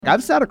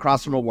I've sat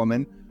across from a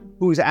woman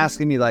who's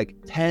asking me like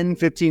 10,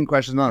 15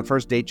 questions on a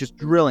first date, just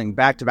drilling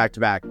back to back to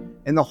back.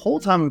 And the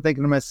whole time I'm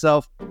thinking to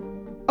myself,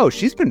 oh,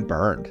 she's been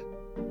burned.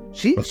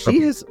 She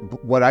has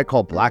what I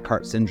call black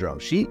heart syndrome.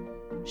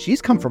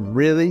 She's come from a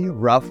really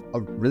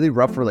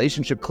rough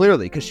relationship,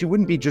 clearly, because she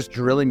wouldn't be just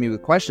drilling me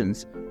with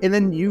questions. And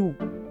then you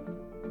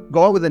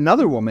go out with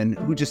another woman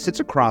who just sits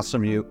across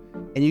from you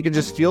and you can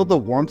just feel the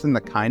warmth and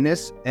the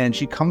kindness. And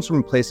she comes from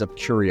a place of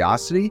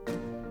curiosity,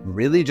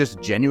 really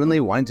just genuinely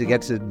wanting to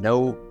get to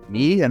know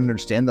me and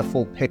understand the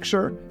full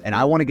picture. And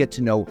I want to get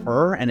to know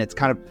her. And it's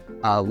kind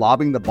of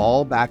lobbing the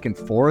ball back and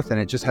forth, and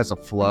it just has a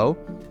flow.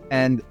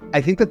 And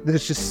I think that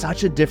there's just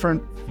such a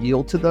different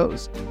feel to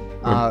those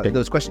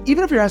questions,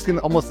 even if you're asking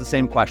almost the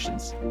same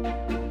questions.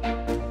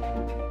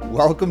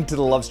 Welcome to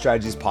the Love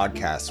Strategies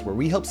Podcast, where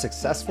we help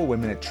successful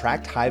women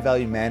attract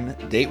high-value men,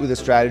 date with a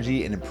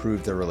strategy, and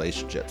improve their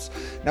relationships.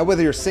 Now,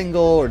 whether you're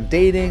single or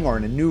dating or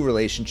in a new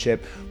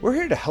relationship, we're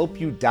here to help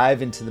you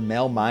dive into the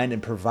male mind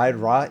and provide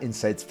raw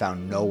insights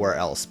found nowhere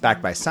else,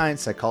 backed by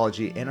science,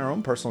 psychology, and our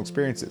own personal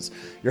experiences.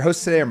 Your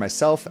hosts today are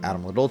myself,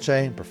 Adam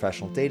LaDolce,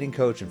 professional dating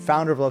coach and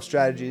founder of Love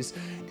Strategies,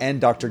 and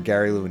Dr.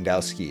 Gary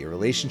Lewandowski, a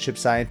relationship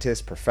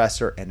scientist,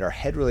 professor, and our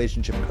head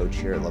relationship coach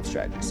here at Love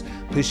Strategies.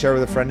 Please share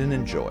with a friend and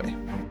enjoy.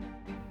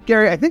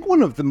 Gary, I think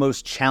one of the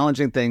most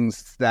challenging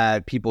things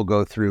that people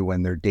go through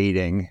when they're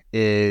dating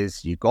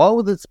is you go out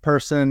with this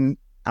person,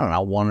 I don't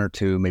know, one or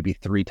two, maybe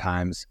three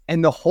times.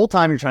 And the whole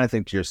time you're trying to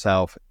think to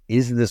yourself,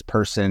 is this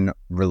person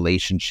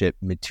relationship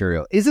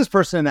material? Is this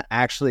person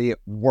actually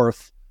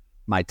worth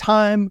my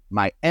time,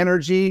 my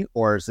energy,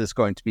 or is this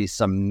going to be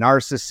some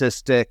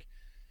narcissistic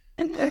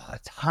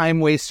time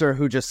waster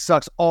who just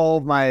sucks all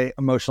of my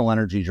emotional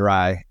energy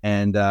dry?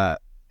 And I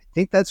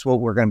think that's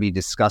what we're going to be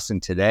discussing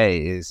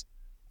today is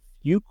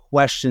few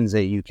questions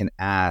that you can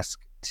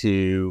ask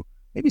to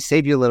maybe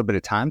save you a little bit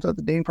of time throughout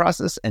the dating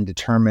process and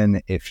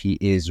determine if he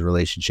is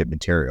relationship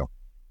material.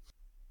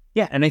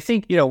 Yeah. And I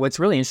think, what's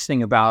really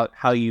interesting about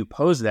how you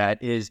pose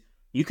that is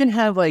you can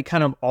have like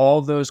kind of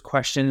all those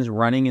questions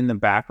running in the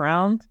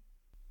background,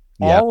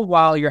 all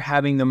while you're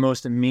having the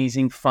most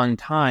amazing fun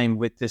time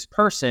with this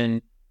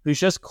person who's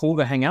just cool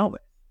to hang out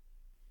with.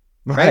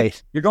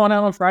 Right. You're going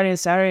out on Friday and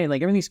Saturday and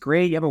like everything's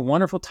great. You have a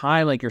wonderful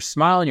time. Like you're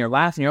smiling, you're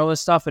laughing, you're all this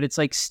stuff, but it's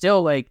like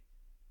still like,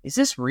 is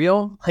this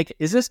real? Like,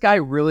 is this guy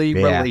really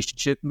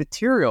relationship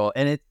material?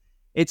 And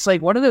it's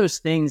like one of those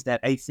things that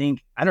I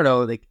think, I don't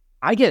know, like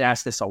I get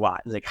asked this a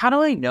lot. Like, how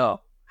do I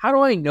know? How do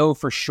I know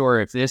for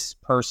sure if this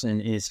person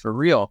is for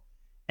real?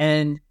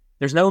 And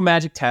there's no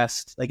magic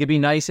test. Like, it'd be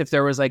nice if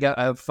there was like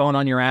a phone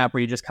on your app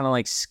where you just kind of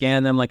like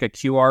scan them like a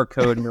QR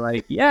code and you're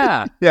like,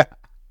 yeah.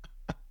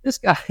 This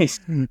guy's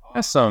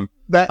awesome.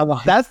 That's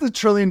the $1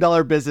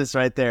 trillion business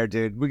right there,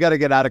 dude. We got to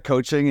get out of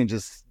coaching and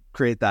just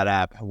create that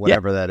app,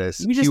 whatever that is.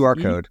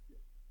 QR code.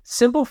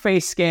 Simple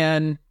face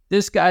scan.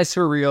 This guy's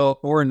for real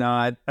or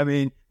not. I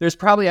mean, there's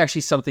probably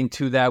actually something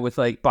to that with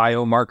like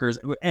biomarkers.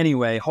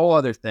 Anyway, whole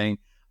other thing.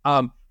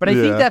 But I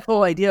think that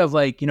whole idea of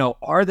like,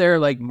 are there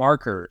like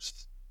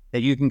markers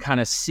that you can kind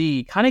of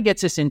see kind of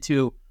gets us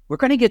into, we're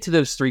going to get to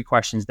those three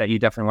questions that you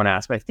definitely want to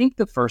ask. But I think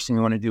the first thing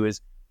we want to do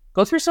is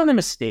go through some of the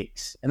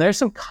mistakes. And there are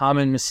some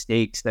common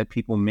mistakes that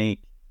people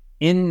make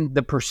in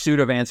the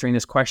pursuit of answering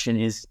this question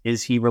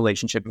is he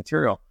relationship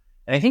material?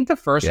 And I think the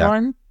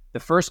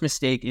first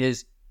mistake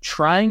is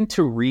trying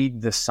to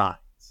read the signs.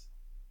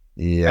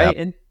 Yeah. Right?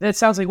 And that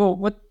sounds like, well,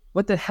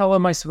 what the hell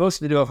am I supposed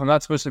to do if I'm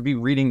not supposed to be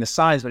reading the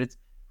signs? But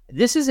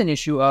this is an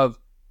issue of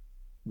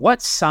what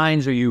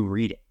signs are you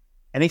reading?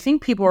 And I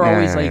think people are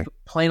always like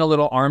playing a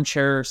little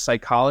armchair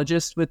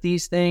psychologist with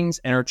these things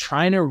and are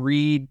trying to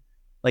read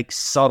like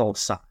subtle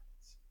signs,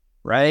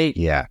 right?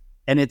 Yeah.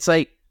 And it's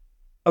like,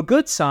 a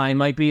good sign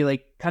might be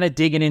like kind of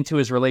digging into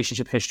his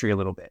relationship history a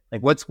little bit.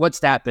 Like what's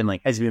that been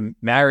like? Has he been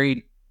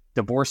married,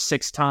 divorced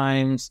 6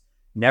 times,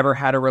 never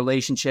had a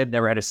relationship,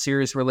 never had a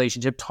serious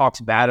relationship,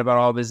 talks bad about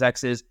all of his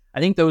exes?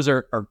 I think those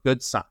are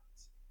good signs.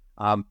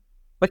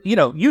 But you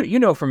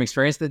know from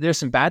experience that there's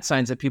some bad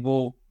signs that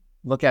people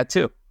look at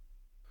too.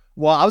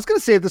 Well, I was going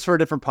to save this for a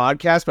different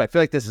podcast, but I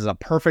feel like this is a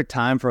perfect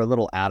time for a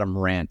little Adam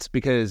rant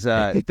because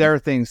there are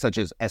things such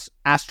as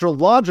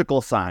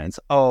astrological signs.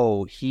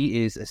 Oh,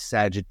 he is a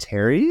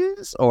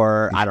Sagittarius,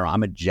 or I don't know,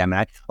 I'm a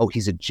Gemini. Oh,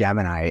 he's a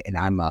Gemini and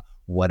I'm a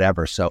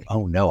whatever. So,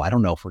 oh no, I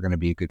don't know if we're going to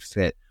be a good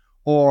fit.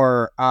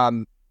 Or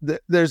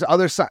there's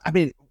other signs. I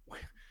mean,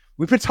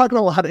 we've been talking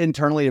a lot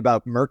internally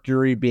about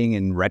Mercury being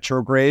in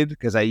retrograde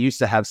because I used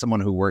to have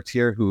someone who worked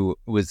here who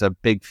was a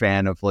big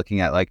fan of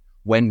looking at like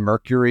when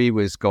Mercury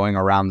was going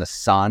around the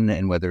sun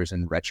and whether it's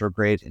in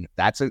retrograde, and if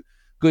that's a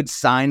good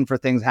sign for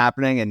things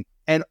happening,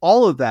 and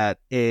all of that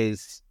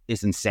is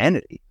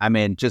insanity. I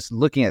mean, just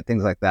looking at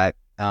things like that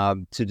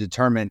to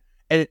determine,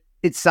 and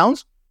it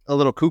sounds a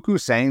little cuckoo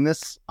saying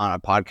this on a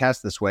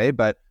podcast this way,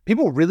 but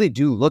people really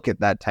do look at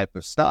that type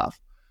of stuff.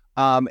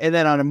 And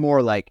then on a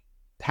more like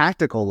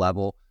tactical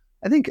level,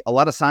 I think a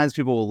lot of signs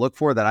people will look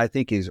for that I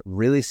think is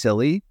really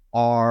silly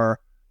are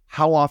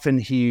how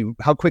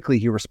quickly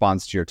he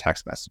responds to your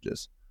text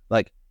messages.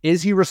 Like,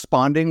 is he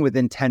responding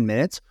within 10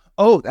 minutes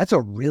oh, that's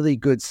a really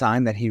good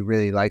sign that he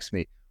really likes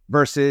me,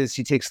 versus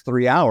he takes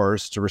 3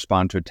 hours to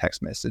respond to a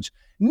text message.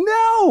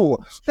 No,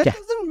 that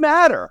doesn't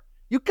matter.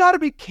 You got to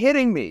be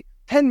kidding me.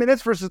 10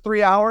 minutes versus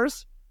 3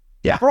 hours?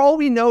 Yeah. For all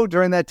we know,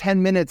 during that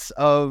 10 minutes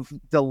of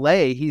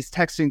delay, he's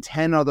texting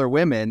 10 other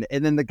women.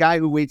 And then the guy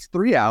who waits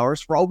 3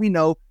 hours, for all we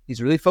know,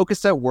 he's really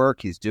focused at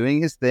work. He's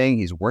doing his thing.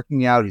 He's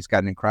working out. He's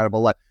got an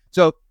incredible life.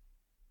 So,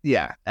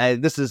 yeah,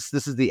 this is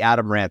the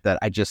Adam rant that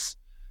I just,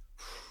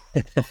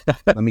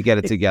 let me get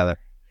it together.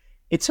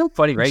 It's so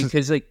funny, right?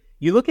 Because like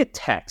you look at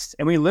text,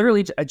 and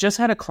I just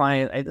had a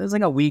client, it was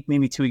like a week,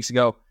 maybe 2 weeks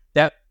ago,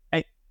 that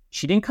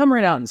she didn't come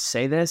right out and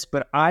say this,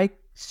 but I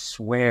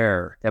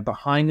swear that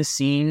behind the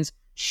scenes,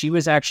 she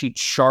was actually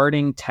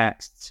charting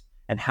texts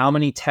and how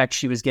many texts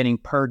she was getting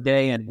per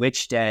day and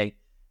which day.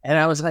 And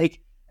I was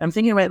like, I'm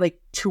thinking about like,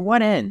 to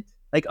what end?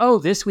 Like, oh,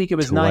 this week it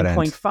was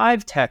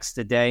 9.5 texts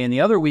a day, and the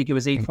other week it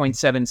was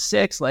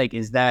 8.76. Like,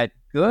 is that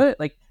good?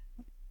 Like,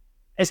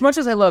 as much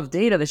as I love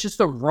data, that's just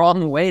the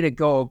wrong way to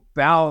go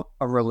about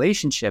a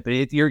relationship.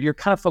 You're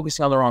kind of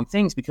focusing on the wrong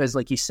things because,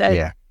 like you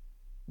said,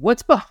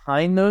 what's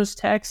behind those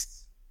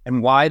texts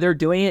and why they're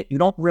doing it, you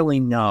don't really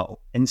know.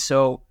 And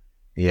so,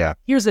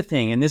 here's the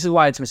thing, and this is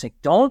why it's a mistake.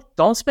 Don't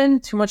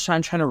spend too much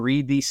time trying to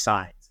read these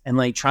signs and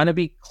like trying to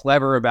be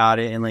clever about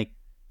it and like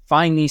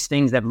find these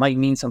things that might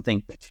mean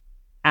something.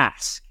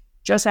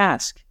 Just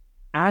ask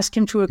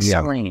him to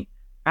explain.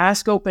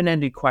 Ask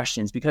open-ended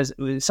questions, because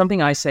it's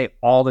something I say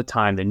all the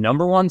time. The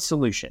number one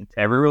solution to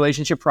every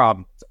relationship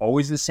problem is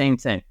always the same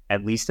thing,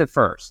 at least at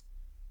first.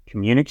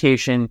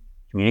 Communication.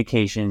 You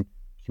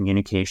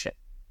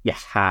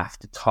have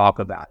to talk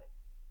about it.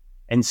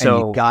 And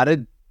so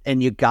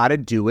you gotta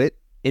do it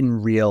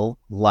in real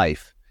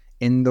life,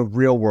 in the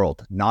real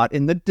world, not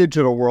in the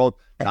digital world,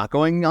 not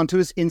going onto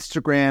his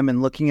Instagram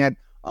and looking at,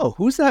 oh,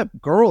 who's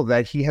that girl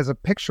that he has a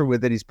picture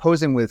with that he's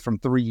posing with from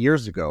 3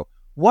 years ago?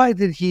 Why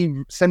did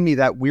he send me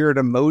that weird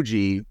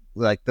emoji,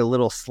 like the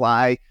little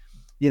sly,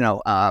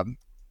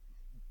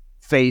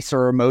 face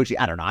or emoji?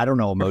 I don't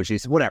know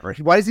emojis, whatever.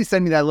 Why does he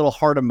send me that little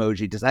heart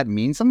emoji? Does that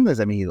mean something? Does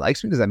that mean he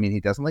likes me? Does that mean he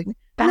doesn't like me?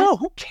 No,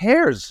 who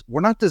cares?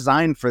 We're not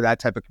designed for that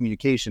type of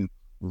communication.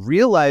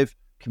 Real life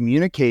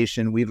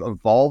communication, we've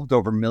evolved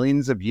over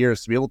millions of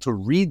years to be able to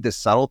read the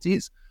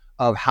subtleties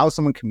of how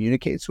someone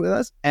communicates with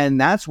us.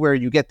 And that's where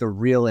you get the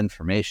real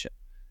information.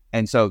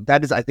 And so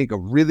that is, I think, a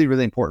really,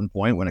 really important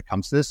point when it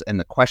comes to this. And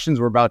the questions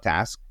we're about to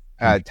ask,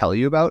 tell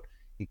you about,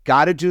 you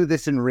got to do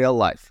this in real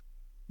life.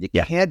 You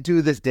can't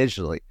do this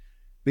digitally,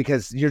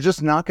 because you're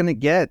just not going to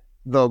get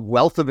the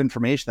wealth of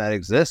information that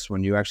exists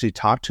when you actually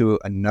talk to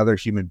another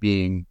human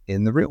being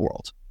in the real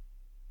world.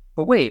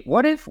 But wait,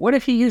 what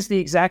if he used the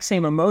exact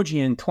same emoji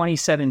in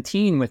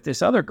 2017 with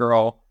this other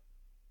girl?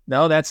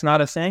 No, that's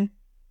not a thing?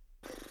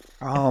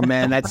 Oh,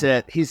 man, that's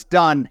it. He's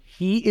done.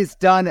 He is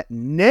done.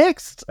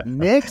 Next.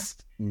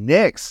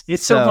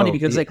 It's so funny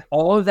because like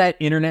all of that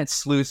internet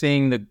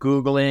sleuthing, the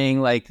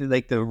Googling, like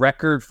the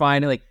record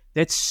finding, like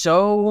that's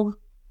so,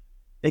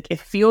 like, it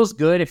feels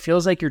good. It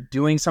feels like you're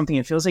doing something.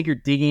 It feels like you're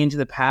digging into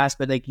the past,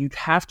 but like you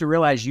have to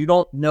realize you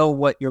don't know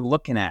what you're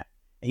looking at.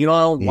 And you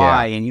don't know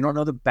why, and you don't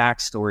know the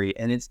backstory,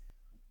 and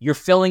you're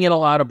filling in a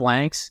lot of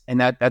blanks, and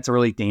that's a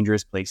really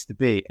dangerous place to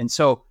be. And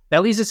so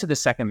that leads us to the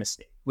second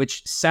mistake,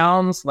 which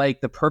sounds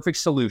like the perfect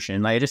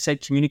solution. Like I just said,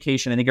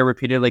 communication. I think I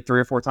repeated it like 3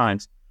 or 4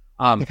 times.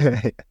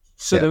 The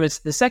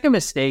second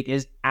mistake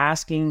is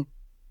asking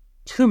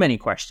too many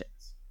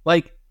questions,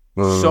 like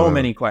so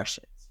many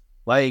questions,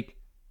 like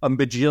a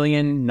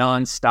bajillion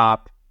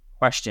nonstop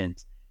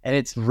questions, and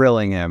it's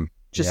grilling him.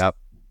 Just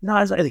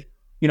not as like,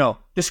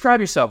 describe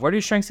yourself. What are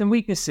your strengths and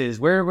weaknesses?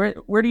 Where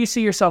do you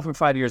see yourself in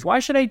 5 years? Why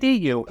should I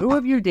date you? Who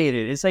have you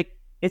dated? It's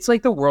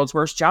like the world's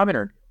worst job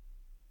interview.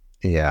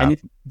 Yeah,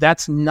 and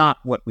that's not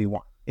what we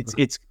want. It's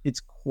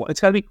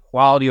got to be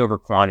quality over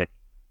quantity.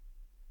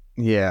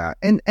 Yeah,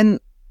 and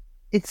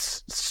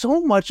it's so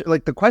much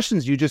like the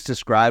questions you just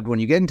described. When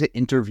you get into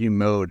interview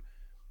mode,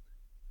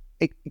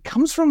 it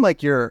comes from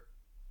like your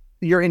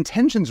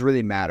intentions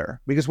really matter,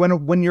 because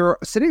when you're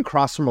sitting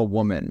across from a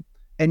woman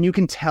and you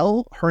can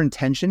tell her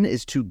intention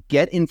is to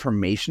get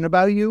information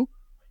about you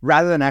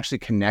rather than actually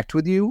connect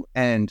with you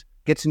and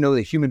get to know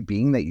the human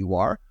being that you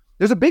are,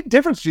 there's a big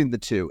difference between the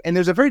two. And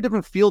there's a very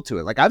different feel to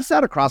it. Like I've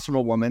sat across from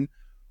a woman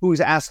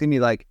who's asking me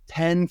like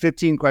 10,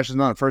 15 questions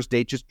on a first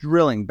date, just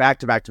drilling back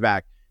to back to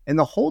back. And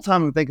the whole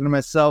time I'm thinking to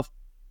myself,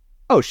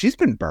 oh, she's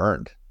been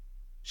burned.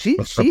 She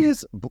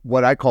has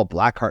what I call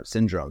black heart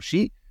syndrome.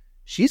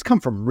 She's come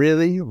from a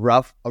really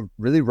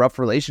rough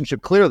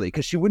relationship, clearly,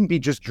 because she wouldn't be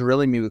just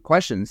drilling me with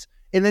questions.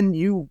 And then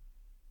you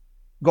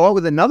go out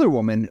with another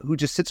woman who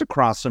just sits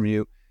across from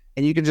you,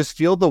 and you can just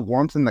feel the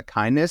warmth and the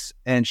kindness.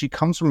 And she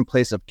comes from a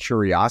place of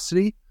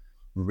curiosity,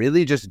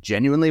 really just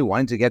genuinely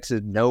wanting to get to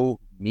know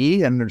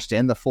me and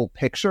understand the full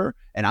picture.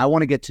 And I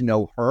want to get to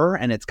know her.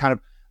 And it's kind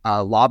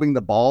of lobbing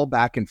the ball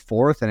back and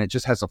forth, and it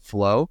just has a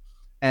flow.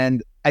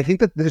 And I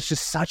think that there's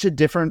just such a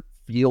different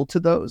feel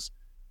to those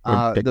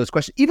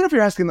questions, even if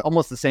you're asking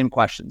almost the same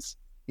questions.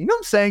 You know what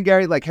I'm saying,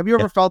 Gary? Like, have you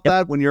ever felt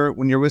that when you're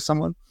with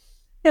someone?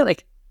 Yeah,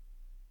 like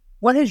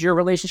what has your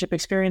relationship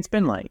experience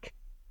been like?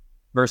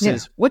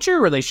 Versus, what's your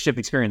relationship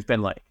experience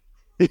been like?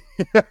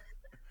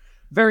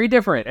 Very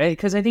different.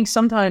 Because I think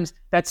sometimes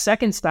that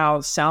second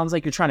style sounds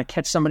like you're trying to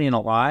catch somebody in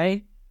a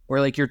lie, or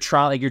like you're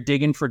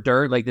digging for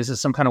dirt. Like this is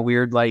some kind of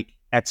weird like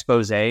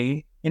expose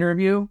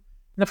interview. And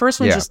the first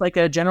one's just like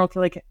a general,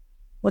 like,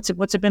 what's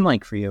it been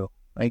like for you?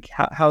 Like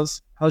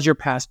how's your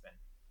past been?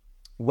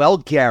 Well,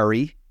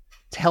 Gary,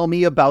 tell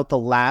me about the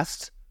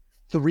last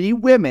 3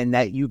 women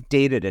that you've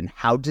dated and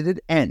how did it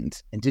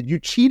end? And did you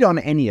cheat on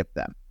any of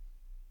them?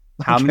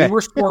 How many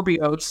were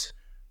Scorpios?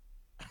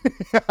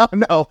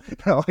 No,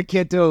 I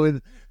can't do it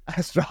with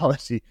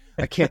astrology.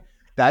 I can't.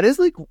 That is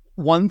like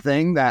one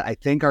thing that I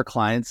think our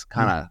clients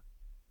kind of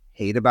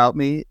hate about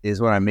me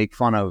is when I make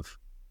fun of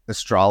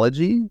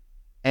astrology.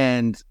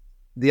 And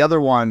the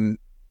other one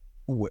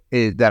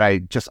that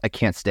I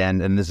can't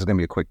stand, and this is going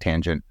to be a quick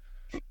tangent,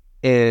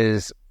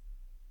 is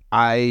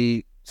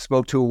I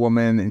spoke to a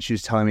woman and she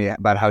was telling me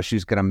about how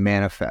she's going to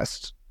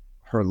manifest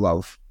her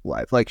love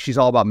life. Like she's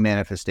all about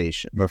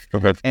manifestation.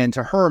 Okay. And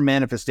to her,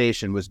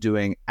 manifestation was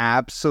doing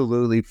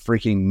absolutely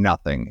freaking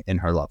nothing in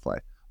her love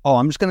life. Oh,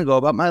 I'm just going to go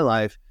about my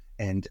life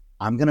and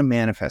I'm going to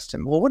manifest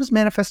him. Well, what does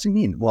manifesting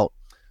mean? Well,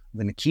 I'm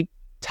going to keep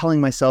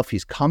telling myself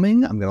he's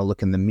coming. I'm going to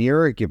look in the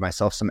mirror, give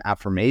myself some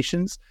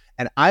affirmations.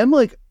 And I'm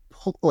like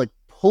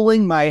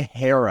pulling my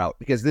hair out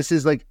because this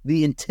is like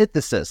the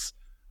antithesis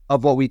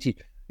of what we teach.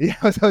 You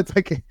know, so it's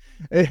like,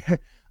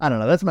 I don't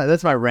know.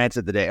 That's my rant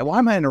of the day. Why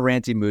am I in a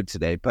ranty mood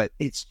today? But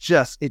it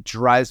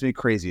drives me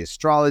crazy.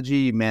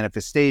 Astrology,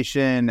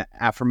 manifestation,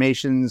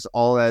 affirmations,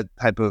 all that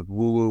type of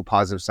woo-woo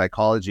positive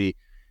psychology.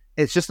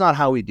 It's just not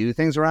how we do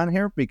things around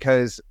here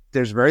because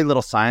there's very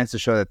little science to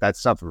show that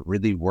stuff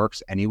really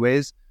works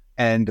anyways.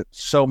 And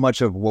so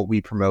much of what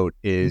we promote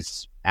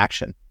is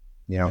action,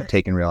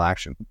 taking real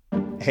action.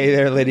 Hey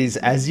there, ladies.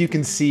 As you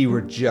can see,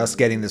 we're just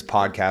getting this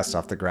podcast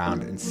off the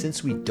ground. And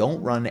since we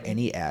don't run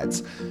any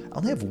ads, I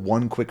only have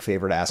one quick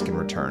favor to ask in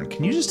return.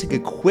 Can you just take a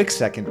quick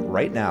second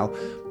right now,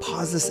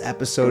 pause this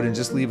episode, and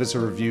just leave us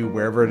a review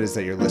wherever it is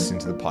that you're listening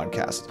to the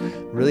podcast?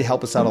 It really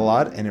help us out a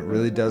lot, and it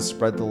really does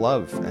spread the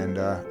love. And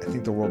I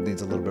think the world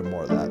needs a little bit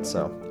more of that.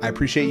 So I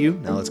appreciate you.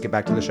 Now let's get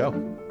back to the show.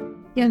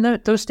 Yeah, no,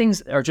 those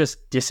things are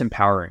just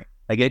disempowering.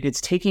 Like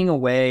it's taking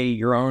away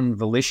your own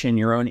volition,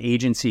 your own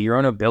agency, your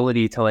own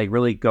ability to like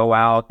really go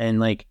out and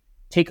like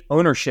take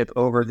ownership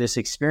over this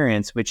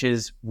experience, which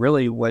is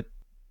really what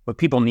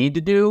people need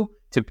to do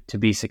to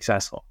be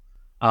successful.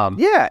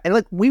 Yeah. And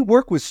like we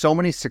work with so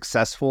many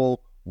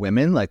successful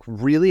women, like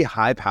really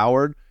high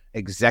powered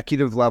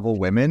executive level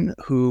women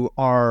who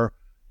are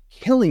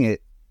killing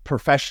it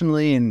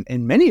professionally in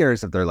many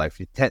areas of their life.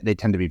 They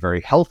tend to be very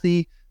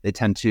healthy. They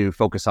tend to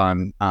focus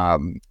on,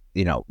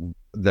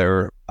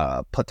 their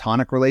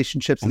platonic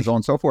relationships and so on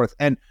and so forth.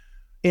 And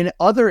in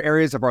other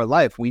areas of our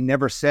life, we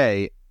never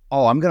say,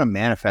 oh, I'm going to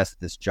manifest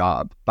this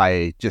job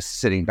by just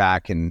sitting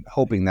back and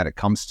hoping that it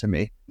comes to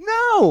me.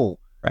 No,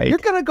 right. You're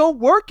going to go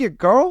work it,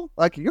 girl.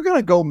 Like you're going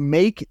to go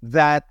make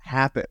that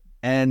happen.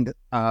 And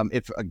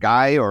if a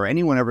guy or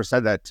anyone ever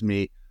said that to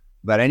me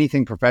about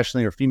anything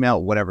professionally or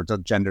female, whatever,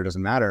 gender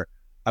doesn't matter,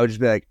 I would just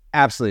be like,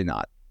 absolutely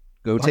not.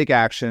 Go take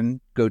action,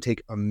 go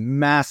take a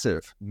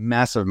massive,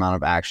 massive amount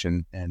of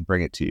action and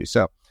bring it to you.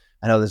 So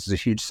I know this is a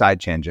huge side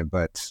tangent,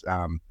 but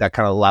that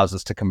kind of allows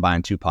us to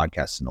combine 2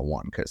 podcasts into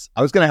one because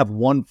I was going to have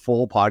one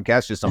full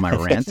podcast just on my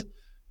rant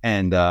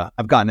and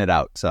I've gotten it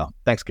out. So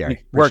thanks,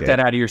 Gary. Work that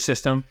out of your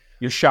system.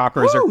 Your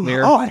chakras are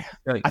clear. Oh,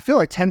 I feel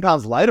like 10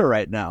 pounds lighter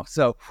right now.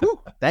 So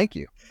thank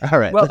you. All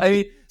right. Well, I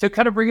mean, to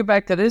kind of bring it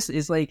back to this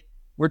is like,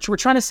 we're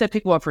trying to set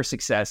people up for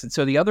success. And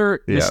so the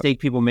other mistake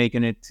people make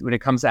when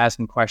it comes to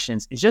asking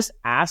questions is just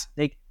ask,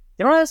 they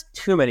don't ask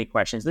too many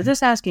questions. They're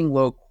just asking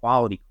low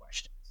quality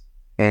questions.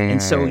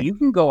 And so you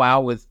can go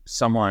out with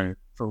someone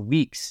for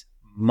weeks,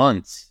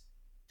 months,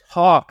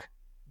 talk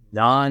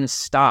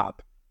nonstop,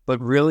 but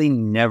really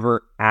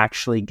never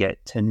actually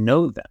get to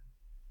know them.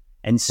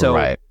 And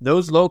so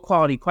those low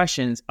quality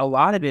questions, a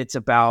lot of it's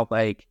about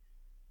like,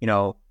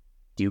 do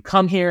you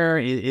come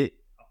here?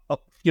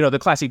 The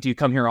classic, do you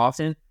come here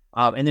often?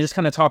 And they're just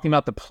kind of talking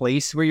about the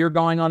place where you're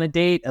going on a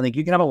date. And like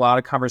you can have a lot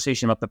of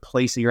conversation about the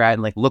place that you're at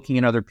and like looking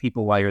at other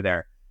people while you're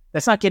there.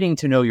 That's not getting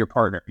to know your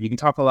partner. You can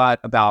talk a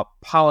lot about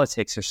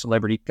politics or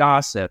celebrity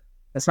gossip.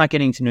 That's not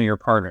getting to know your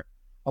partner.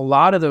 A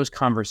lot of those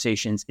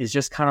conversations is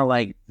just kind of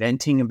like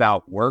venting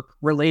about work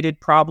related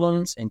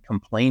problems and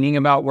complaining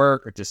about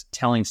work or just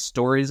telling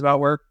stories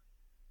about work.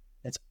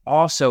 It's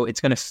going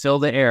to fill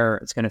the air.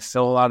 It's going to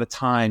fill a lot of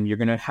time. You're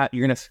going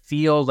to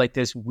feel like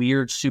this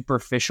weird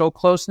superficial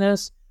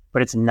closeness,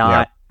 but it's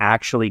not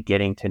actually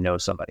getting to know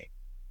somebody.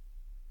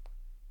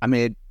 I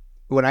mean,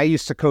 when I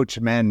used to coach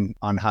men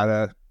on how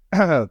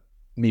to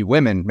meet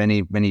women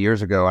many, many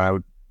years ago, I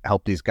would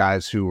help these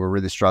guys who were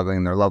really struggling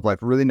in their love life,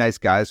 really nice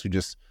guys who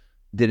just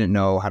didn't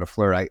know how to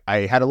flirt. I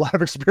had a lot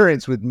of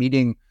experience with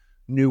meeting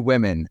new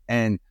women.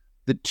 And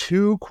the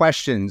 2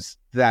 questions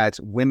that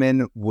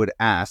women would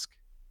ask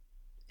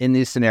in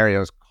these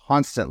scenarios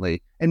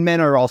constantly, and men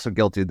are also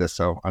guilty of this,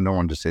 so I don't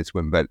want to say it's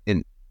women, but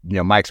in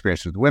my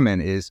experience with women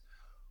is,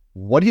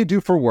 what do you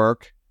do for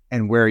work,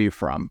 and where are you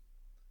from?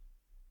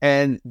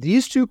 And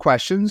these two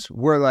questions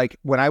were like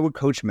when I would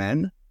coach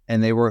men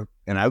and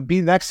I would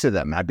be next to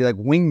them. I'd be like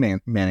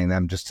wingmanning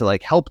them just to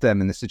like help them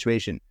in the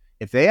situation.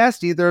 If they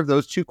asked either of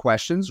those two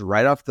questions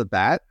right off the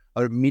bat,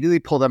 I would immediately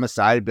pull them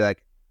aside and be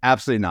like,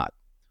 absolutely not.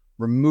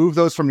 Remove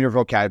those from your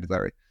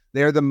vocabulary.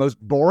 They are the most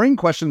boring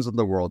questions in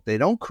the world. They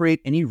don't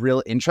create any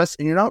real interest,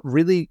 and you're not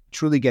really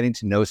truly getting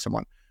to know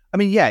someone. I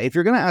mean, yeah, if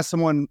you're going to ask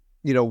someone,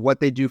 what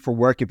they do for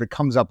work, if it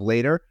comes up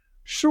later,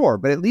 sure.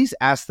 But at least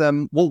ask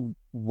them, well,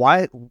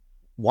 why?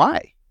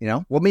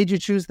 What made you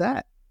choose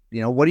that?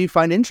 What do you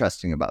find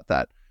interesting about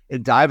that?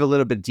 And dive a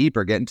little bit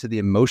deeper, get into the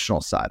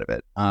emotional side of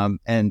it.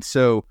 And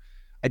so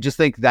I just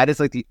think that is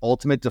like the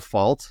ultimate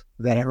default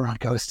that everyone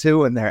goes to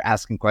when they're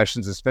asking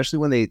questions, especially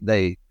when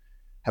they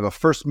have a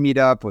first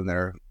meetup, when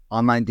they're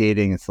online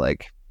dating. It's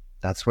like,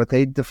 that's what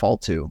they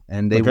default to.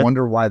 And they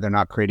wonder why they're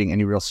not creating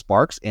any real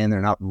sparks and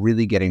they're not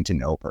really getting to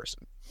know a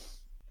person.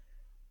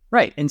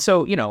 Right. And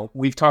so,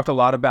 we've talked a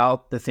lot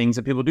about the things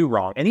that people do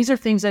wrong. And these are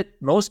things that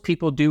most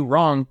people do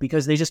wrong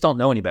because they just don't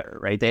know any better,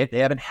 right? They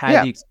haven't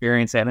had the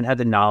experience, they haven't had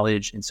the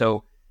knowledge. And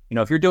so,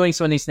 if you're doing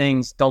some of these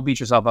things, don't beat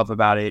yourself up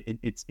about it.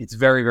 It's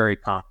very, very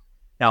common.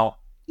 Now,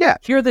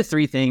 here are the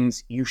three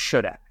things you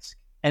should ask.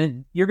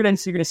 And you're gonna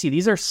see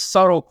these are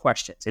subtle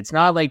questions. It's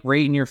not like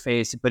right in your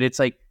face, but it's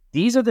like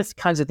these are the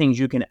kinds of things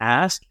you can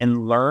ask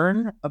and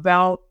learn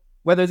about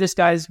whether this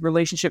guy's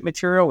relationship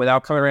material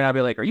without coming right out and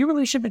be like, are you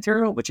relationship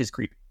material? Which is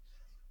creepy.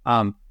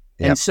 And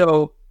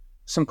so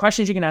some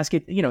questions you can ask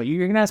it, you're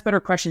going to ask better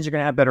questions. You're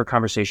going to have better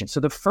conversations. So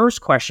the first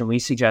question we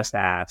suggest to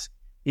ask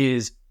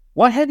is,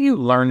 what have you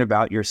learned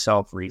about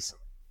yourself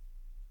recently?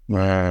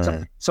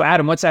 So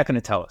Adam, what's that going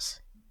to tell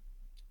us?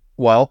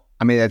 Well,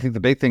 I mean, I think the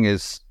big thing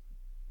is,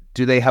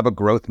 do they have a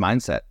growth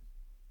mindset,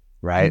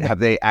 right?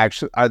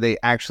 Are they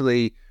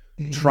actually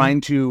trying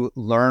to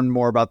learn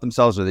more about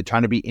themselves? Are they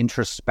trying to be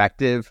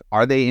introspective?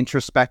 Are they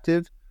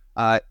introspective?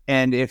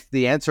 And if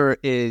the answer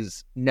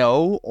is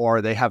no,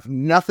 or they have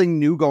nothing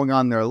new going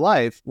on in their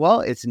life,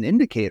 well, it's an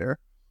indicator,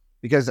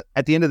 because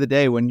at the end of the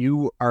day, when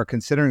you are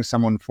considering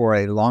someone for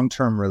a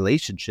long-term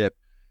relationship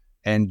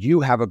and you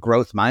have a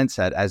growth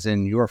mindset, as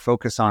in you are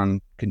focused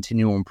on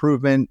continual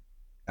improvement,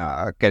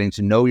 getting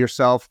to know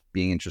yourself,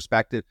 being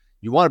introspective,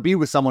 you want to be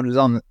with someone who's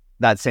on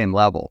that same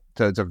level.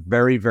 So it's a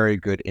very, very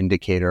good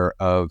indicator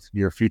of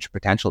your future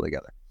potential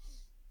together.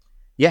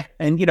 Yeah.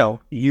 And,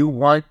 you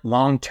want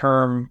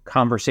long-term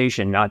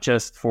conversation, not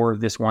just for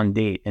this one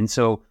date. And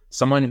so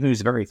someone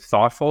who's very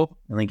thoughtful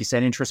and, like you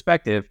said,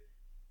 introspective,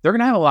 they're going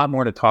to have a lot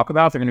more to talk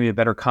about. They're going to be a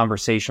better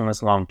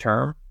conversationalist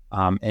long-term,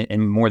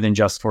 and more than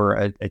just for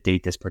a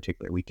date this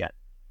particular weekend.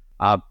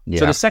 So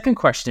the second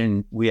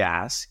question we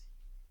ask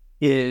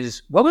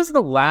is, what was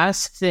the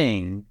last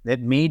thing that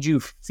made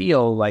you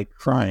feel like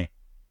crying?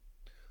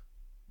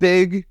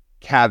 Big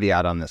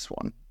caveat on this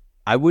one.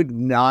 I would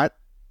not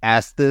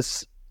ask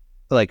this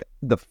like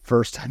the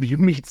first time you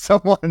meet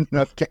someone.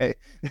 Okay.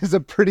 It's a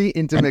pretty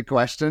intimate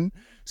question.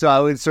 So I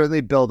would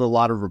certainly build a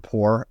lot of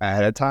rapport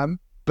ahead of time.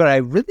 But I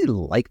really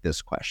like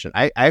this question.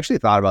 I actually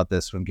thought about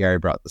this when Gary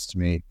brought this to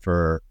me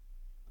for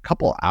a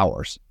couple of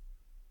hours.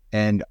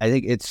 And I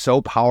think it's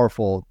so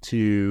powerful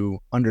to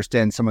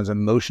understand someone's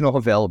emotional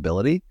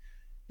availability.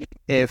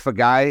 If a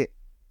guy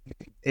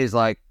is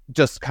like,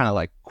 just kind of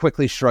like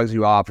quickly shrugs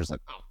you off, or is like,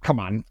 oh, come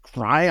on,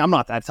 cry. I'm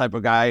not that type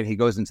of guy. And he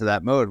goes into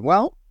that mode.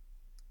 Well,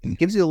 it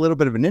gives you a little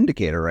bit of an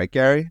indicator, right,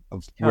 Gary,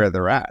 of where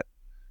they're at.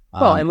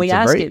 Well, and we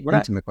ask it. We're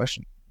intimate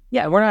question.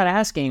 Yeah, we're not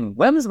asking,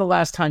 when was the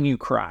last time you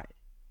cried?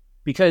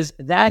 Because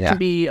that can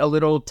be a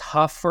little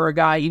tough for a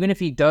guy. Even if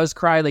he does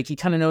cry, like he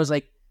kind of knows,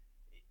 like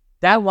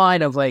that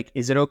line of like,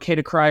 is it okay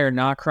to cry or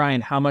not cry,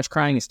 and how much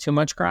crying is too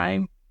much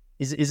crying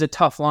is a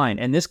tough line.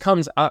 And this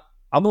comes up.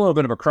 I'm a little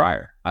bit of a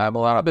crier. I'm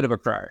a bit of a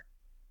crier,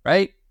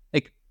 right?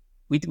 Like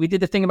we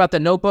did the thing about the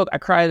Notebook. I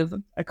cried at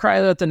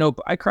the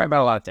Notebook. I cry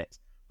about a lot of things.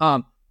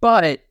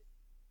 But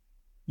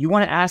you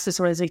want to ask this,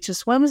 or is like,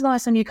 just when was the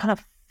last time you kind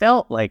of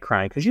felt like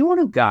crying? Because you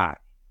want a guy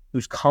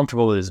who's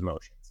comfortable with his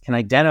emotions, can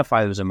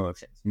identify those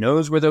emotions,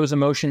 knows where those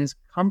emotions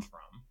come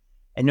from,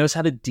 and knows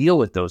how to deal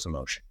with those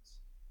emotions,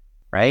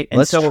 right?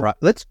 And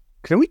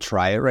can we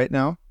try it right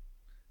now?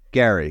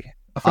 Gary,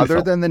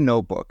 other than the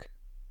Notebook,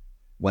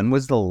 when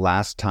was the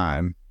last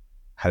time,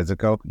 how does it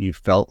go? You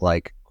felt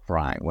like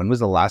crying. When was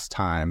the last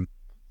time?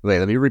 Wait,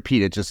 let me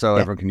repeat it just so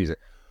everyone can use it.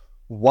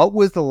 What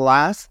was the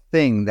last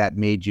thing that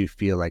made you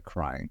feel like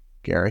crying,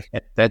 Gary?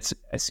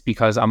 It's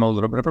because I'm a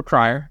little bit of a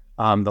crier.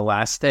 The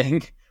last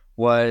thing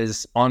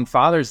was on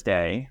Father's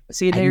Day.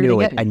 See, I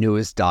knew it. I knew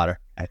his daughter.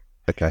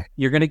 Okay.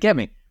 You're going to get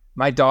me.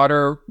 My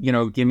daughter,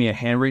 gave me a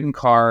handwritten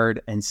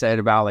card and said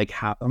about like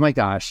how, oh my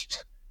gosh,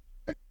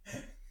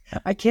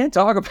 I can't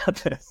talk about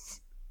this.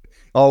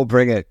 Oh,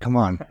 bring it. Come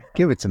on.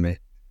 Give it to me.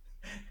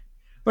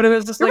 But it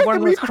was just like one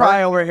of those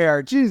cry over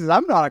here. Jesus,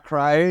 I'm not a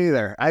crier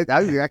either.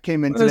 I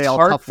came in today all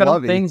tough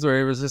lovey. Things where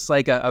it was just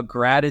like a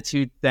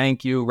gratitude,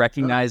 thank you,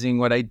 recognizing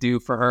what I do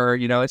for her.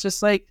 It's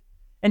just like,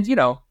 and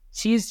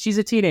she's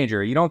a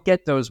teenager. You don't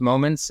get those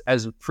moments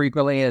as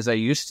frequently as I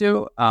used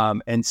to.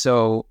 And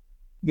so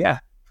Yeah.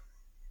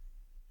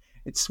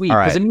 It's sweet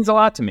because it means a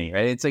lot to me,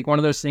 right? It's like one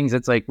of those things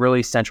that's like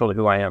really central to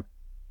who I am.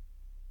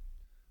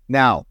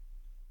 Now,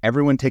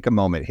 everyone take a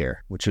moment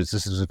here, this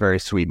is a very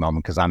sweet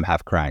moment because I'm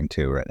half crying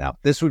too right now.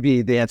 This would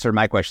be the answer to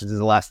my question. This is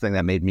the last thing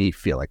that made me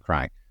feel like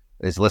crying,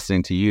 is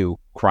listening to you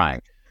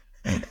crying.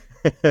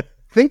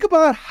 Think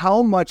about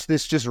how much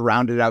this just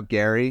rounded out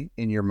Gary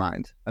in your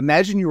mind.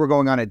 Imagine you were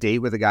going on a date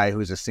with a guy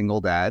who's a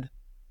single dad,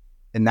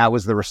 and that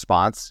was the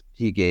response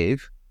he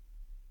gave.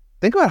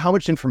 Think about how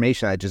much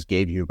information I just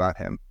gave you about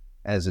him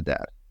as a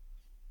dad.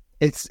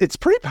 It's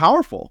pretty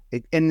powerful.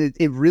 It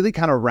really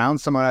kind of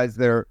rounds someone as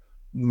their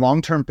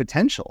long-term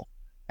potential.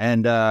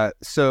 And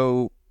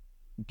so,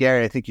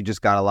 Gary, I think you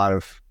just got a lot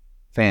of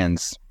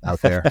fans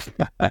out there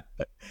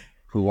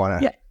who want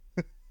to... Yeah.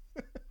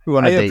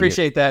 I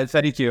appreciate that.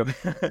 Thank you.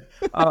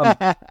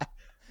 But,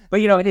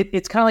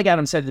 it's kind of like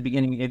Adam said at the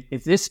beginning.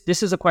 If this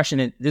is a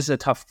question, this is a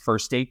tough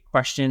first date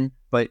question.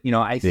 But,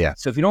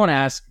 so if you don't want to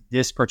ask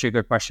this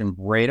particular question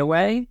right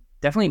away,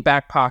 definitely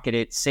back pocket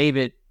it, save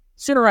it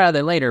sooner rather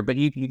than later. But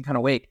you can kind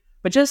of wait.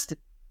 But just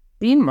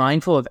being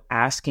mindful of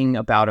asking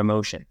about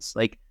emotions,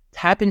 like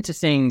tap into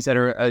things that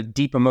are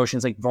deep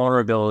emotions like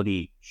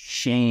vulnerability,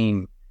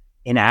 shame,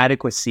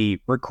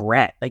 inadequacy,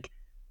 regret. Like,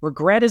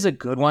 regret is a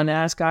good one to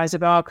ask guys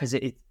about because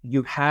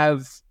you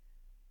have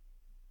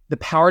the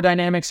power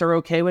dynamics are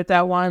okay with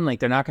that one.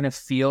 Like, they're not going to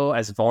feel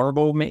as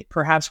vulnerable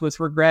perhaps with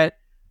regret.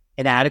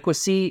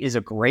 Inadequacy is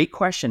a great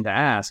question to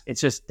ask.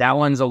 It's just that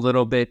one's a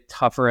little bit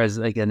tougher as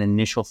like an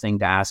initial thing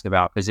to ask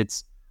about because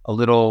it's a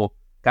little,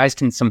 guys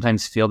can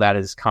sometimes feel that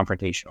as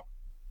confrontational.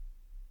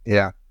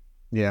 Yeah.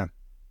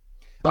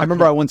 I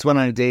remember I once went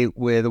on a date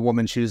with a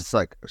woman.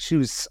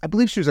 I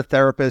believe she was a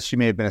therapist. She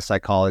may have been a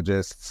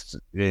psychologist,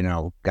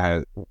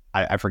 guy.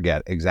 I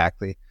forget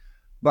exactly,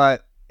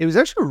 but it was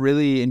actually a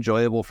really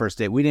enjoyable first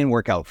date. We didn't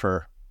work out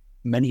for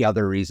many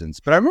other reasons,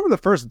 but I remember the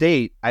first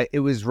date, it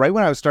was right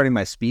when I was starting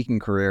my speaking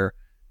career,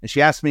 and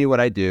she asked me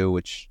what I do,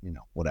 which,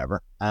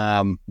 whatever.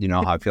 You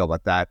know how I feel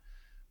about that.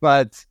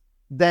 But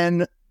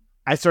then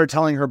I started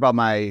telling her about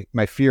my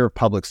fear of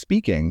public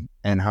speaking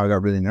and how I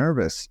got really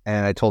nervous.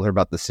 And I told her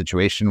about the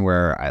situation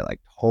where I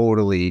like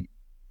totally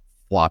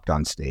flopped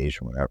on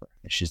stage or whatever.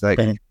 And she's like,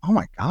 oh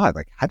my God,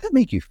 like, how'd that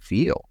make you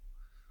feel?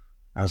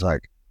 I was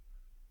like,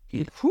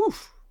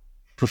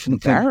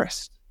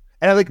 embarrassed.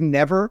 And I like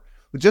never,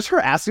 just her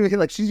asking me,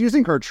 like, she's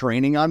using her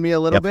training on me a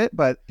little bit,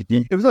 but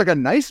it was like a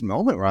nice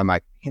moment where I'm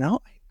like, I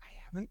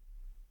haven't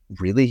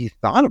really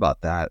thought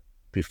about that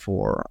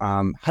before.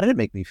 How did it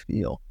make me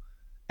feel?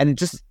 And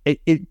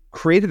it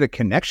created a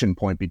connection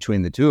point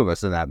between the two of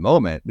us in that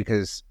moment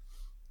because,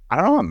 I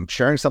don't know, I'm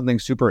sharing something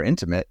super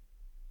intimate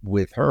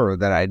with her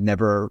that I'd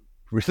never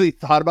really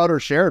thought about or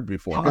shared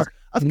before. Because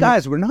us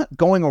guys, we're not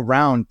going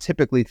around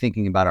typically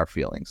thinking about our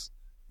feelings.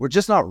 We're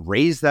just not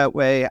raised that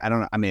way.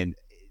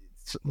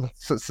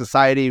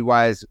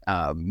 Society-wise,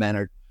 men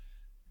are,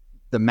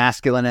 the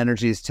masculine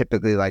energy is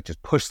typically like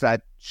just push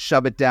that,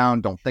 shove it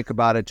down, don't think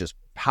about it, just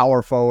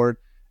power forward.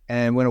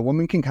 And when a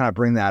woman can kind of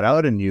bring that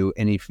out in you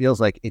and he feels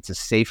like it's a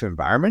safe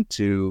environment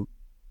to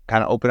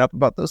kind of open up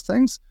about those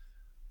things,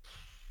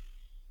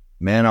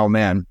 man, oh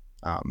man.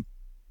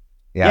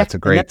 It's a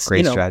great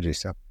strategy.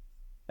 So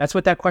that's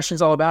what that question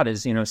is all about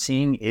is,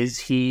 seeing, is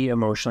he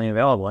emotionally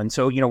available? And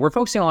so, we're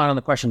focusing a lot on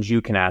the questions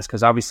you can ask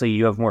because obviously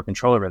you have more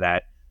control over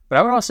that. But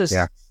I would also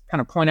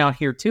kind of point out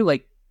here too,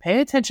 like, pay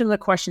attention to the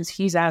questions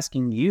he's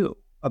asking you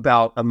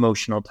about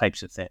emotional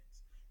types of things.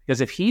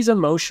 Because if he's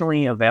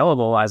emotionally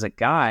available as a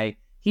guy,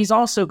 he's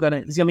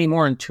gonna be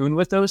more in tune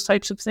with those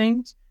types of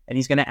things, and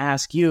he's gonna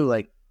ask you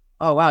like,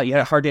 "Oh wow, you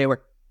had a hard day at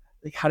work.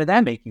 Like, how did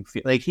that make you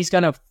feel?" Like, he's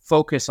gonna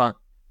focus on,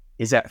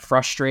 is that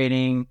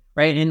frustrating,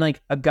 right? And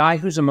like a guy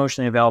who's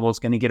emotionally available is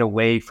gonna get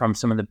away from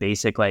some of the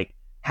basic like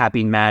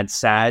happy, mad,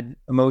 sad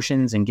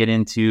emotions and get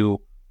into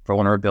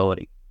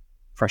vulnerability,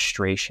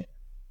 frustration,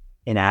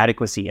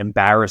 inadequacy,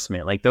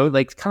 embarrassment, like those,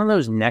 like kind of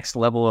those next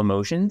level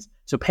emotions.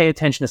 So pay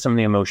attention to some of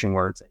the emotion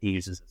words that he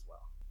uses as well.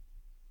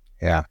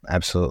 Yeah,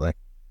 absolutely.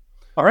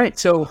 All right.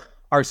 So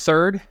our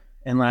third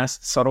and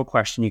last subtle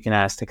question you can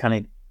ask to kind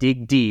of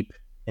dig deep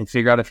and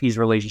figure out if he's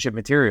relationship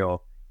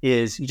material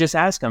is you just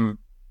ask him,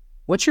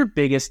 what's your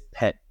biggest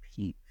pet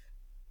peeve?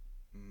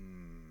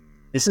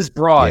 This is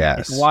broad.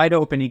 Yes. It's wide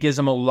open. He gives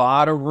him a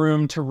lot of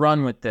room to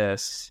run with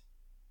this.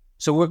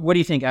 So what do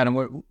you think,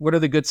 Adam? What are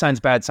the good signs,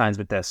 bad signs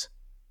with this?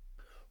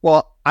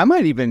 Well, I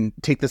might even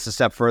take this a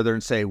step further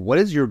and say, what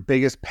is your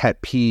biggest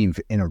pet peeve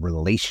in a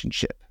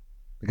relationship?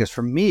 Because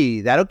for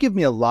me, that'll give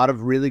me a lot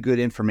of really good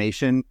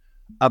information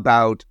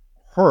about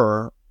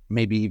her,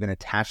 maybe even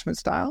attachment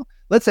style.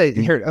 Let's say,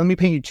 here, let me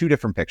paint you two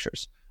different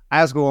pictures.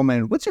 I ask a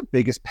woman, what's your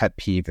biggest pet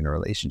peeve in a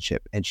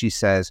relationship? And she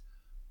says,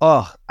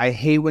 oh, I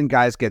hate when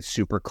guys get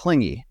super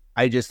clingy.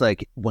 I just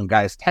like when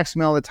guys text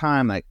me all the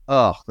time, like,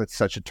 oh, that's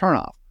such a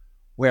turnoff.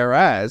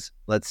 Whereas,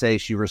 let's say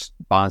she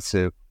responds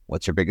to,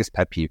 what's your biggest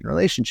pet peeve in a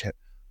relationship?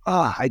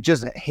 Oh, I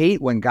just hate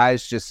when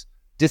guys just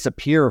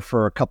disappear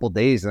for a couple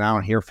days and I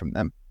don't hear from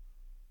them.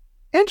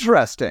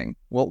 Interesting.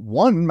 Well,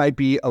 one might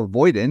be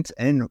avoidant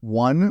and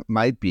one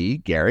might be,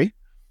 Gary,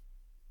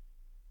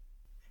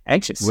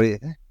 Anxious. What do you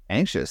think?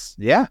 Anxious.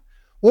 Yeah.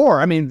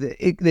 Or, I mean,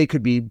 they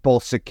could be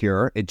both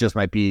secure. It just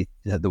might be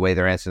the way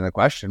they're answering the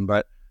question,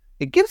 but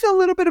it gives you a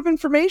little bit of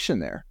information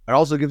there. It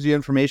also gives you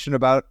information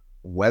about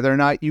whether or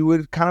not you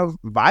would kind of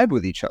vibe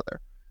with each other.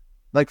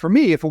 Like for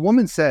me, if a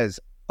woman says,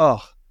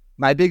 oh,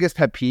 my biggest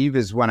pet peeve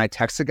is when I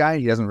text a guy,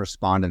 he doesn't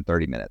respond in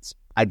 30 minutes.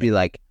 I'd be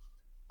like,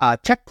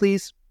 check,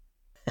 please.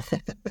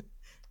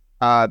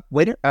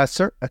 Waiter,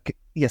 sir,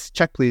 yes,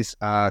 check, please.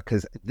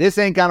 Because this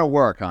ain't gonna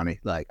work, honey.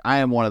 Like, I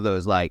am one of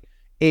those, like,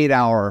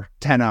 8-hour,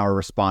 10-hour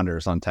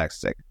responders on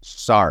texting.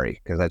 Sorry,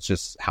 because that's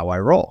just how I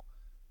roll.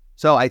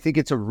 So I think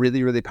it's a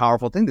really, really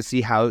powerful thing to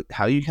see how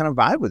you kind of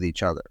vibe with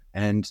each other.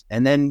 And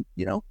then,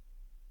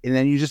 and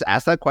then you just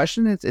ask that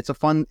question. It's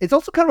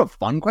also kind of a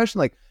fun question.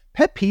 Like,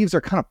 pet peeves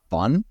are kind of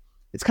fun.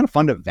 It's kind of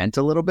fun to vent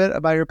a little bit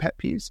about your pet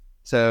peeves.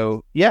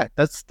 So yeah,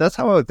 that's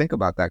how I would think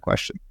about that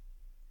question.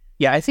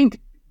 Yeah, I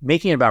think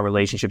making it about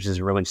relationships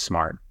is really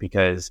smart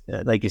because,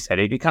 like you said,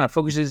 it kind of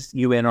focuses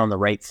you in on the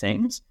right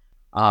things.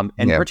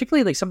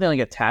 Particularly like something like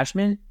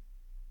attachment.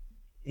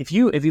 If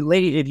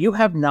you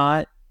have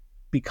not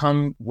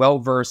become well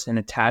versed in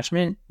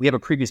attachment, we have a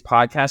previous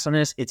podcast on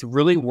this. It's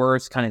really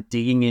worth kind of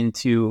digging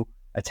into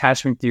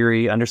attachment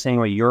theory, understanding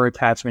what your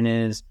attachment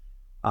is,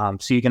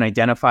 so you can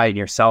identify it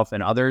yourself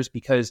and others,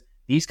 because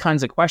these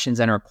kinds of questions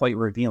then are quite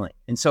revealing.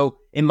 And so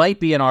it might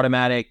be an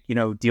automatic,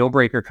 deal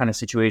breaker kind of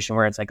situation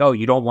where it's like, oh,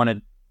 you don't want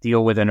to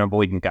deal with an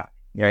avoidant guy,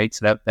 right?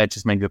 So that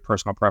just might be a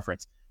personal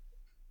preference.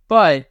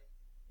 But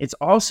it's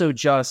also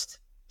just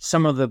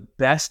some of the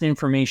best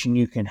information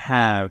you can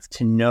have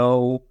to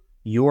know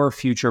your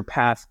future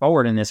path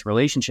forward in this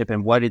relationship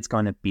and what it's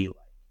going to be like.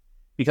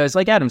 Because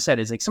like Adam said,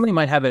 it's like somebody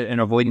might have an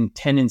avoidant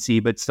tendency,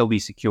 but still be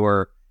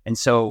secure. And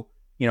so,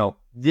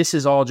 this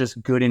is all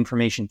just good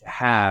information to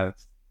have.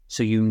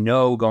 So,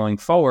 going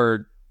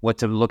forward, what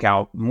to look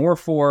out more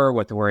for,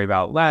 what to worry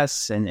about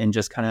less, and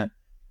just kind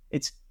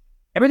of,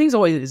 everything's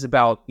always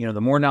about, the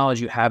more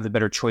knowledge you have, the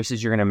better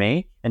choices you're going to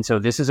make. And so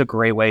this is a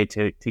great way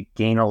to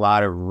gain a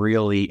lot of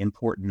really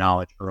important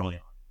knowledge early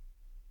on.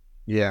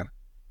 Yeah.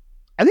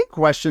 I think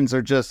questions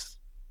are just,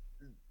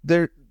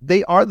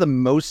 they are the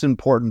most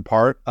important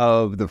part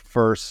of the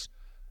first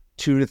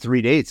 2 to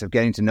 3 dates of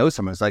getting to know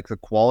someone. It's like the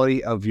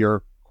quality of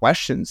your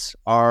questions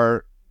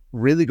are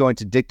really going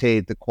to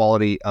dictate the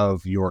quality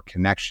of your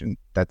connection.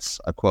 That's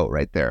a quote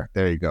right there.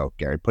 There you go,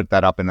 Gary. Put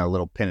that up in a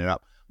little, pin it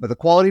up. But the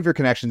quality of your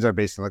connections are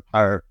based on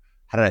the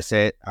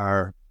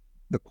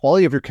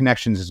quality of your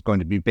connections is going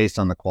to be based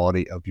on the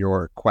quality of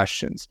your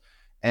questions.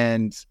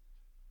 And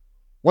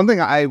one thing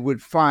I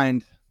would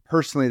find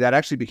personally that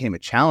actually became a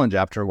challenge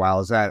after a while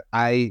is that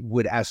I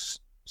would ask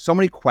so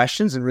many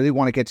questions and really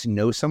want to get to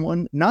know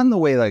someone, not in the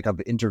way like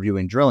of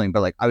interviewing, drilling,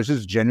 but like I was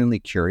just genuinely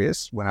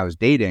curious when I was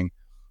dating,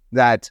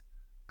 that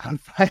I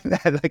find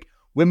that like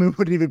women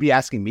wouldn't even be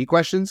asking me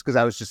questions because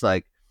I was just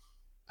like,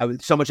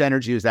 so much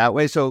energy was that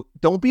way. So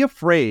don't be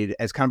afraid,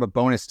 as kind of a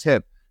bonus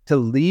tip, to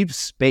leave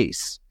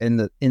space in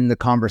the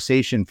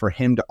conversation for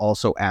him to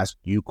also ask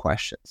you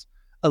questions.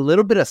 A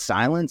little bit of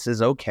silence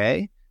is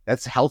okay.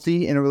 That's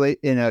healthy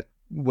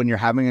when you're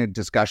having a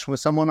discussion with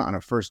someone on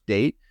a first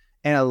date,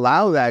 and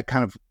allow that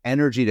kind of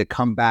energy to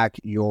come back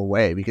your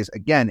way. Because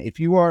again, if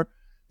you are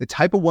the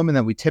type of woman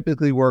that we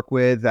typically work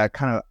with, that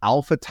kind of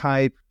alpha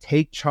type,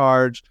 take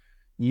charge,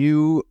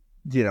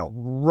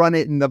 run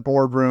it in the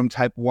boardroom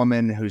type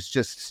woman who's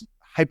just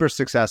hyper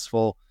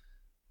successful,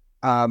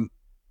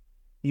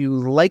 you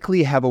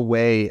likely have a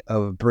way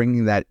of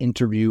bringing that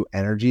interview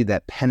energy,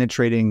 that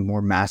penetrating,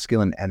 more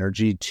masculine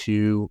energy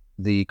to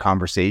the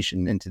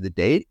conversation, into the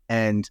date.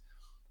 And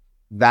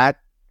that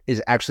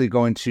is actually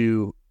going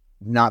to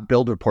not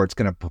build rapport. It's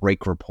going to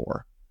break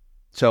rapport.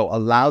 So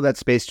allow that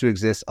space to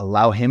exist.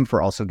 Allow him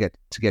to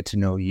get to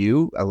know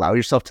you. Allow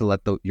yourself to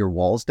let your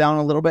walls down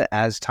a little bit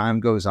as time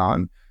goes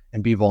on,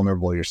 and be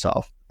vulnerable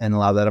yourself, and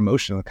allow that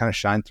emotion to kind of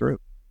shine through.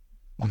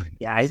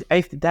 Yeah,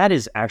 I that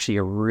is actually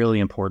a really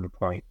important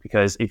point,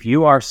 because if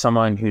you are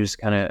someone who's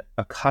kind of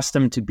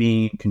accustomed to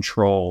being in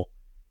control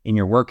in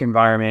your work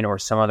environment or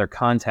some other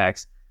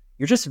context,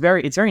 it's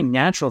very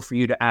natural for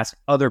you to ask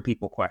other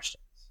people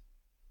questions.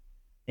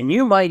 And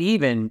you might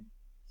even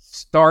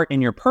start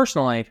in your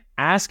personal life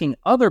asking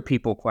other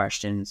people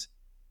questions,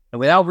 and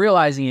without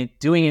realizing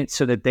it, doing it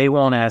so that they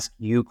won't ask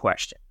you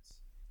questions.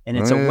 And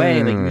it's a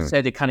way, like you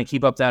said, to kind of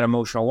keep up that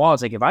emotional wall.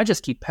 It's like, if I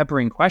just keep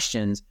peppering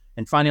questions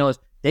and finding out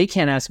they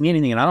can't ask me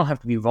anything and I don't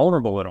have to be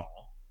vulnerable at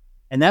all.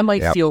 And that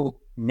might feel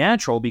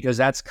natural because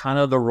that's kind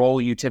of the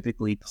role you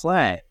typically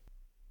play.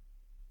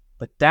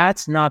 But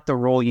that's not the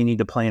role you need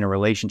to play in a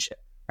relationship,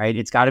 right?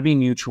 It's got to be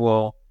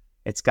mutual.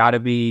 It's got to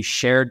be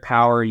shared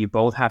power. You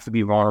both have to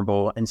be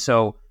vulnerable. And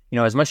so,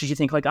 as much as you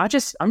think like, I'm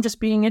just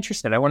being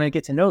interested, I want to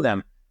get to know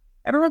them.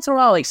 Every once in a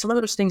while, like some of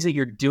those things that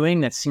you're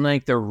doing that seem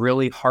like they're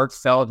really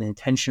heartfelt and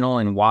intentional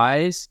and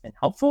wise and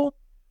helpful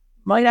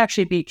might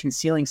actually be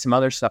concealing some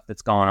other stuff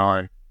that's going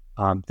on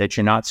that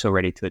you're not so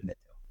ready to admit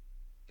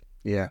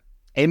to. Yeah.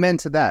 Amen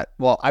to that.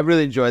 Well, I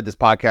really enjoyed this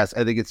podcast.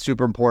 I think it's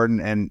super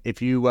important. And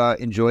if you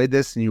enjoyed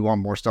this and you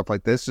want more stuff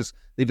like this, just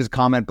leave us a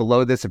comment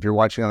below this if you're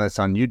watching this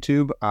on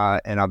YouTube.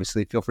 And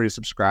obviously, feel free to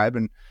subscribe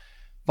and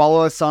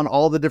follow us on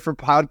all the different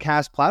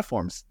podcast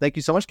platforms. Thank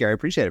you so much, Gary.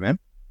 Appreciate it, man.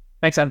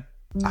 Thanks, Adam.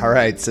 All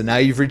right, so now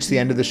you've reached the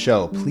end of the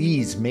show.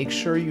 Please make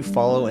sure you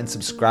follow and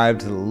subscribe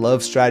to the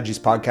Love Strategies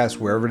podcast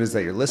wherever it is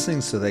that you're listening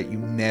so that you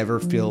never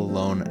feel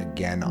alone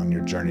again on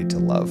your journey to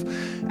love.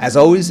 As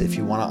always, if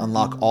you want to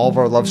unlock all of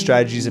our love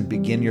strategies and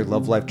begin your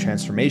love life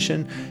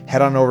transformation,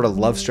 head on over to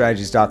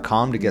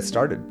lovestrategies.com to get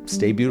started.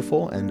 Stay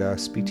beautiful and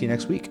speak to you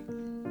next week.